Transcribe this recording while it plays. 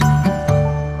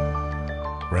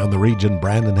Around the region,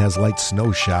 Brandon has light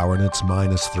snow shower and it's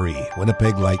 -3.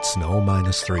 Winnipeg, light snow,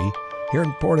 -3. Here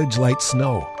in Portage, light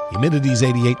snow. Humidity's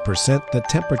 88%, the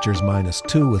temperature's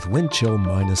 -2 with wind chill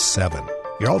 -7.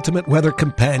 Your ultimate weather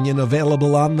companion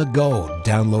available on the go.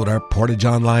 Download our Portage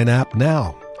Online app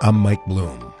now. I'm Mike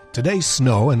Bloom. Today's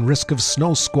snow and risk of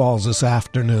snow squalls this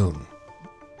afternoon.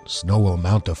 Snow will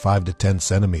amount to 5 to 10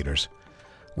 centimeters.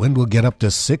 Wind will get up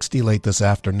to 60 late this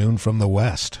afternoon from the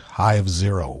west, high of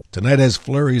 0. Tonight has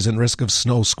flurries and risk of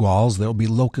snow squalls. There'll be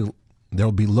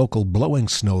local blowing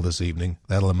snow this evening.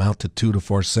 That'll amount to 2 to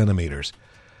 4 centimeters.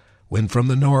 Wind from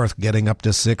the north getting up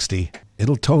to 60.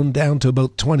 It'll tone down to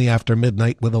about 20 after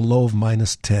midnight with a low of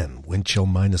 -10. Wind chill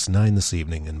 -9 this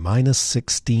evening and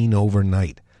 -16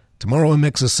 overnight. Tomorrow a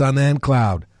mix of sun and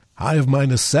cloud. High of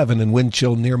 -7 and wind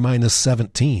chill near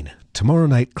 -17. Tomorrow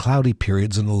night, cloudy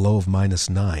periods and a low of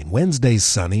 -9. Wednesday,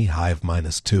 sunny, high of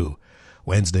 -2.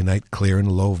 Wednesday night, clear and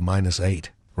a low of -8.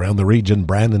 Around the region,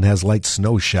 Brandon has light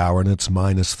snow shower and it's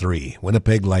 -3.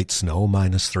 Winnipeg, light snow,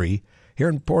 -3. Here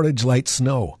in Portage, light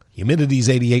snow. Humidity's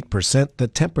 88%, the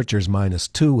temperature's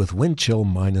 -2 with wind chill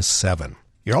 -7.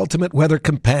 Your ultimate weather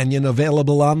companion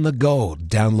available on the go.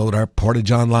 Download our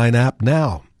Portage Online app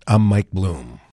now. I'm Mike Bloom.